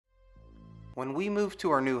When we moved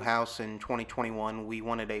to our new house in 2021, we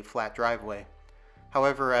wanted a flat driveway.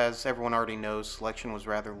 However, as everyone already knows, selection was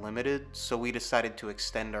rather limited, so we decided to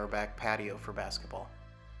extend our back patio for basketball.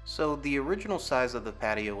 So the original size of the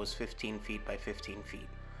patio was 15 feet by 15 feet,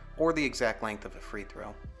 or the exact length of a free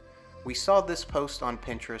throw. We saw this post on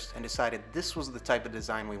Pinterest and decided this was the type of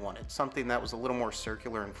design we wanted, something that was a little more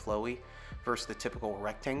circular and flowy versus the typical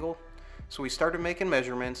rectangle. So we started making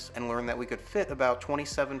measurements and learned that we could fit about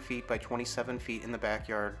 27 feet by 27 feet in the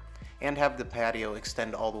backyard and have the patio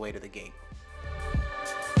extend all the way to the gate.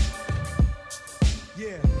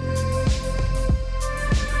 Yeah.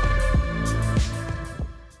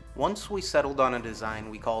 Once we settled on a design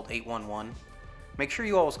we called 811. Make sure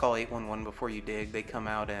you always call 811 before you dig. They come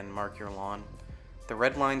out and mark your lawn. The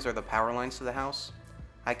red lines are the power lines to the house.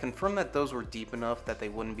 I confirmed that those were deep enough that they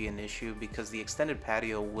wouldn't be an issue because the extended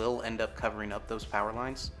patio will end up covering up those power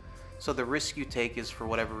lines. So the risk you take is for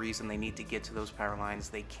whatever reason they need to get to those power lines,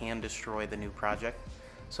 they can destroy the new project.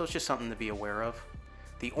 So it's just something to be aware of.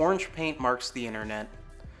 The orange paint marks the internet.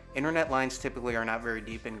 Internet lines typically are not very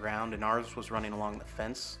deep in ground, and ours was running along the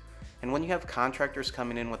fence. And when you have contractors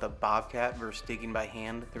coming in with a bobcat versus digging by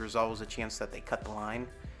hand, there's always a chance that they cut the line.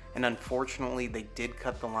 And unfortunately, they did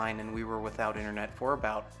cut the line and we were without internet for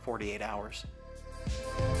about 48 hours.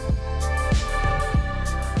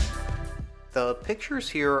 The pictures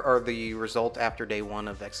here are the result after day one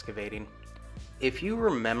of excavating. If you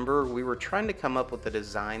remember, we were trying to come up with a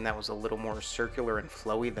design that was a little more circular and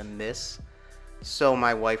flowy than this, so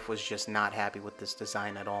my wife was just not happy with this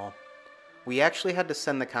design at all. We actually had to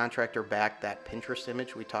send the contractor back that Pinterest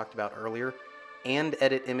image we talked about earlier and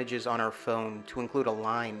edit images on our phone to include a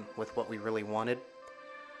line with what we really wanted.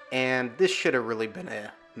 And this should have really been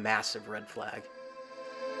a massive red flag.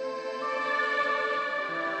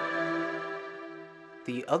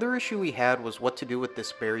 The other issue we had was what to do with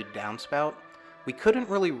this buried downspout. We couldn't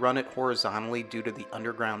really run it horizontally due to the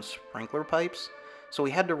underground sprinkler pipes, so we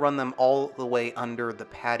had to run them all the way under the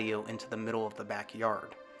patio into the middle of the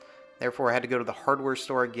backyard. Therefore, I had to go to the hardware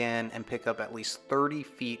store again and pick up at least 30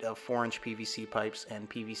 feet of 4-inch PVC pipes and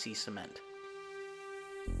PVC cement.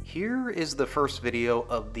 Here is the first video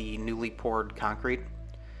of the newly poured concrete.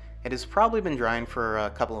 It has probably been drying for a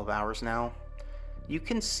couple of hours now. You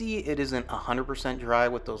can see it isn't 100% dry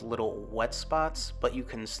with those little wet spots, but you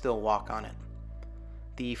can still walk on it.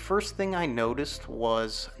 The first thing I noticed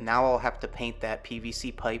was now I'll have to paint that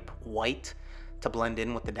PVC pipe white to blend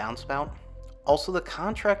in with the downspout. Also, the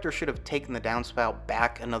contractor should have taken the downspout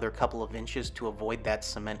back another couple of inches to avoid that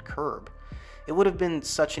cement curb. It would have been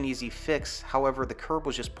such an easy fix, however the curb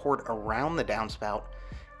was just poured around the downspout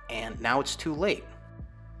and now it's too late.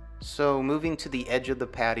 So moving to the edge of the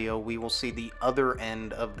patio, we will see the other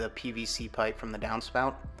end of the PVC pipe from the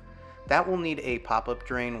downspout. That will need a pop-up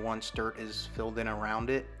drain once dirt is filled in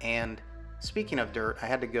around it, and speaking of dirt, I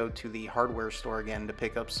had to go to the hardware store again to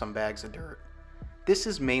pick up some bags of dirt. This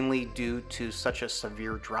is mainly due to such a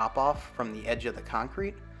severe drop-off from the edge of the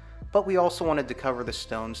concrete, but we also wanted to cover the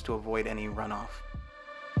stones to avoid any runoff.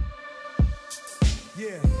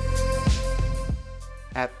 Yeah.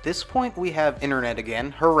 At this point we have internet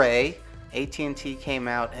again, hooray! AT&T came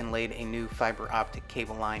out and laid a new fiber optic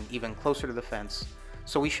cable line even closer to the fence,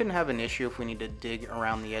 so we shouldn't have an issue if we need to dig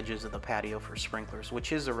around the edges of the patio for sprinklers,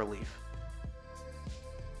 which is a relief.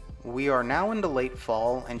 We are now into late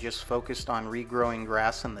fall and just focused on regrowing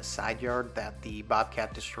grass in the side yard that the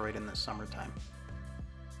bobcat destroyed in the summertime.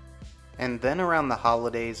 And then around the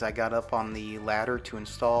holidays I got up on the ladder to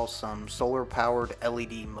install some solar powered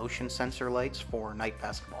LED motion sensor lights for night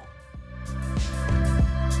basketball.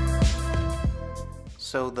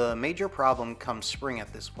 So the major problem come spring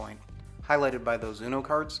at this point, highlighted by those Uno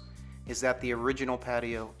cards, is that the original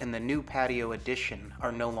patio and the new patio addition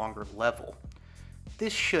are no longer level.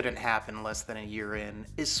 This shouldn't happen less than a year in,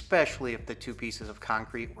 especially if the two pieces of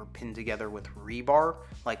concrete were pinned together with rebar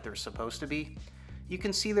like they're supposed to be. You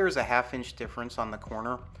can see there's a half-inch difference on the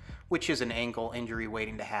corner, which is an ankle injury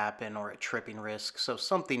waiting to happen or a tripping risk, so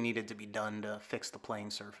something needed to be done to fix the playing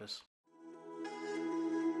surface.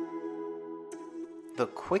 The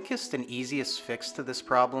quickest and easiest fix to this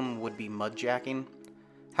problem would be mud jacking.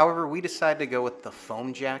 However, we decided to go with the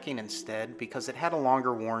foam jacking instead because it had a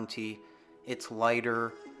longer warranty. It's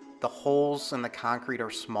lighter, the holes in the concrete are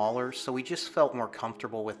smaller, so we just felt more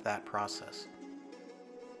comfortable with that process.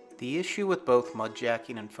 The issue with both mud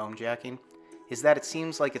jacking and foam jacking is that it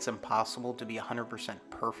seems like it's impossible to be 100%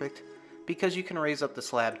 perfect because you can raise up the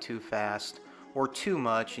slab too fast or too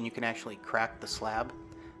much and you can actually crack the slab.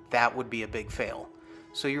 That would be a big fail.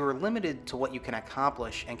 So you are limited to what you can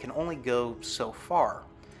accomplish and can only go so far.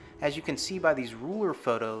 As you can see by these ruler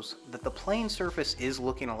photos, that the playing surface is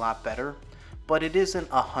looking a lot better, but it isn't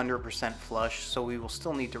 100% flush, so we will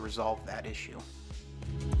still need to resolve that issue.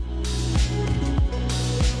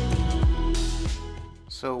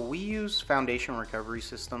 So we use foundation recovery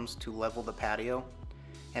systems to level the patio,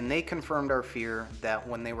 and they confirmed our fear that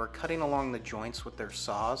when they were cutting along the joints with their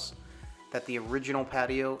saws, that the original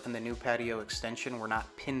patio and the new patio extension were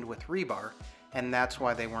not pinned with rebar, and that's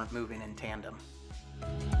why they weren't moving in tandem.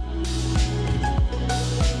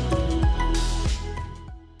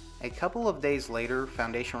 A couple of days later,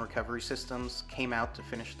 Foundation Recovery Systems came out to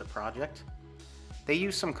finish the project. They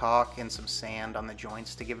used some caulk and some sand on the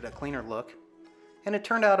joints to give it a cleaner look, and it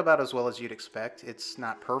turned out about as well as you'd expect. It's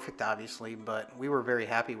not perfect, obviously, but we were very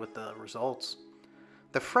happy with the results.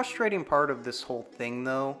 The frustrating part of this whole thing,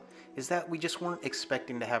 though, is that we just weren't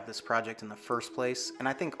expecting to have this project in the first place, and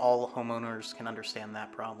I think all homeowners can understand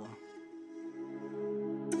that problem.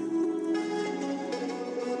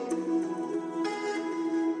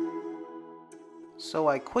 So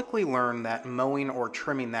I quickly learned that mowing or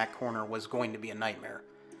trimming that corner was going to be a nightmare,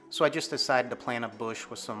 so I just decided to plant a bush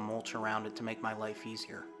with some mulch around it to make my life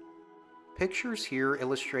easier. Pictures here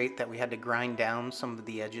illustrate that we had to grind down some of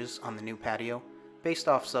the edges on the new patio based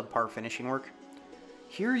off subpar finishing work.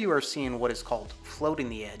 Here you are seeing what is called floating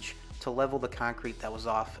the edge to level the concrete that was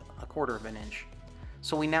off 1/4 of an inch.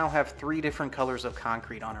 So we now have 3 different colors of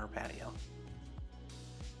concrete on our patio.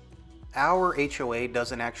 Our HOA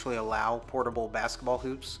doesn't actually allow portable basketball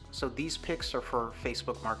hoops, so these pics are for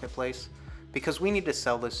Facebook Marketplace because we need to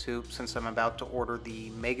sell this hoop since I'm about to order the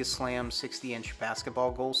MegaSlam 60-inch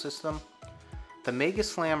basketball goal system. The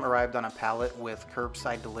MegaSlam arrived on a pallet with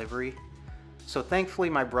curbside delivery, so thankfully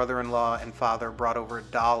my brother-in-law and father brought over a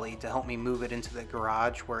dolly to help me move it into the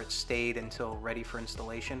garage where it stayed until ready for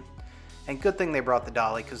installation. And good thing they brought the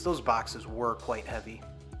dolly because those boxes were quite heavy.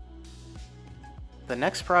 The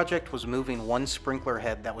next project was moving one sprinkler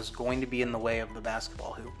head that was going to be in the way of the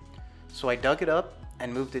basketball hoop. So I dug it up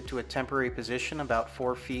and moved it to a temporary position about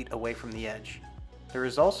 4 feet away from the edge. There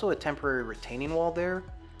is also a temporary retaining wall there,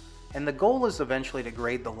 and the goal is eventually to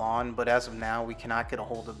grade the lawn, but as of now we cannot get a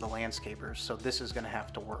hold of the landscapers, so this is going to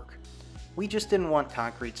have to work. We just didn't want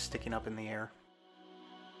concrete sticking up in the air.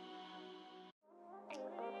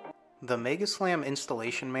 The MegaSlam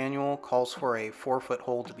installation manual calls for a 4-foot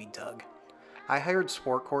hole to be dug. I hired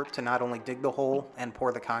Sport Court to not only dig the hole and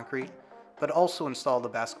pour the concrete, but also install the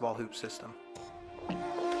basketball hoop system.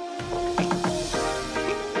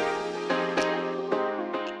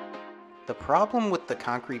 The problem with the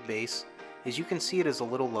concrete base is you can see it is a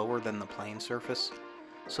little lower than the playing surface,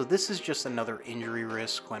 so this is just another injury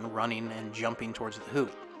risk when running and jumping towards the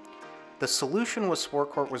hoop. The solution was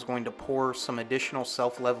Sport Court was going to pour some additional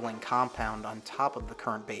self-leveling compound on top of the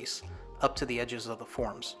current base, up to the edges of the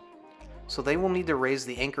forms. So they will need to raise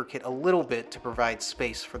the anchor kit a little bit to provide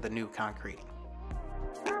space for the new concrete.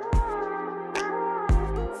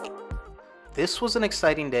 This was an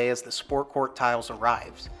exciting day as the Sport Court tiles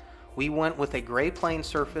arrived. We went with a gray playing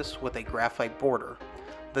surface with a graphite border.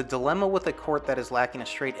 The dilemma with a court that is lacking a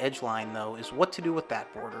straight edge line, though, is what to do with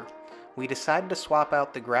that border. We decided to swap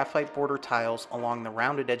out the graphite border tiles along the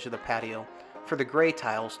rounded edge of the patio for the gray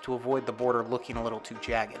tiles to avoid the border looking a little too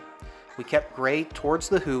jagged. We kept gray towards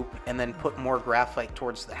the hoop and then put more graphite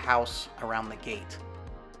towards the house around the gate.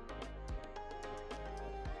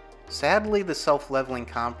 Sadly, the self-leveling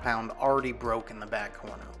compound already broke in the back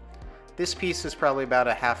corner. This piece is probably about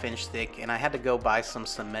a 1/2 inch thick, and I had to go buy some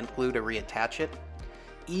cement glue to reattach it.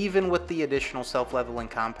 Even with the additional self-leveling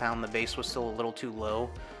compound, the base was still a little too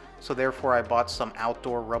low, so therefore I bought some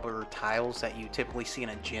outdoor rubber tiles that you typically see in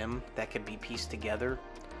a gym that could be pieced together.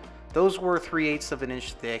 Those were 3/8 of an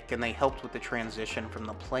inch thick, and they helped with the transition from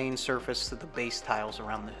the playing surface to the base tiles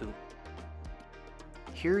around the hoop.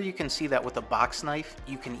 Here you can see that with a box knife,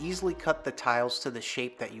 you can easily cut the tiles to the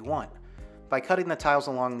shape that you want. By cutting the tiles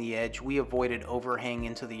along the edge, we avoided overhang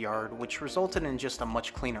into the yard, which resulted in just a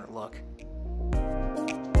much cleaner look.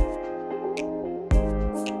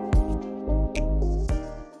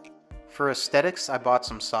 For aesthetics, I bought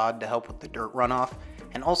some sod to help with the dirt runoff,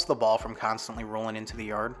 and also the ball from constantly rolling into the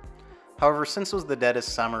yard. However, since it was the deadest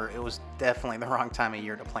summer, it was definitely the wrong time of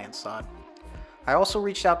year to plant sod. I also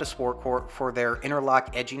reached out to Sport Court for their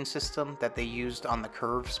interlock edging system that they used on the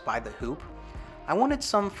curves by the hoop. I wanted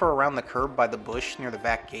some for around the curb by the bush near the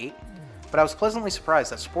back gate, but I was pleasantly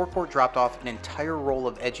surprised that Sport Court dropped off an entire roll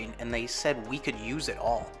of edging and they said we could use it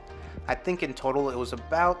all. I think in total it was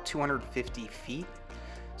about 250 feet.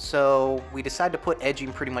 So we decided to put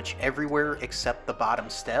edging pretty much everywhere except the bottom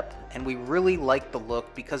step, and we really like the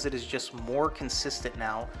look because it is just more consistent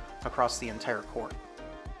now across the entire court.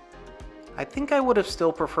 I think I would have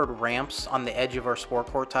still preferred ramps on the edge of our sport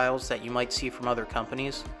court tiles that you might see from other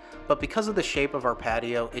companies, but because of the shape of our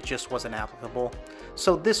patio, it just wasn't applicable,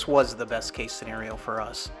 so this was the best case scenario for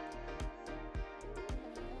us.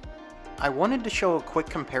 I wanted to show a quick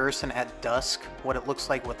comparison at dusk, what it looks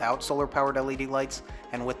like without solar powered LED lights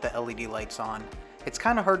and with the LED lights on. It's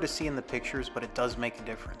kind of hard to see in the pictures, but it does make a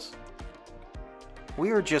difference. We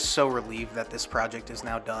are just so relieved that this project is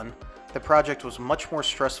now done. The project was much more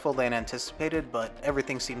stressful than anticipated, but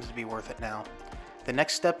everything seems to be worth it now. The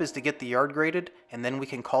next step is to get the yard graded, and then we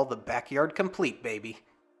can call the backyard complete, baby.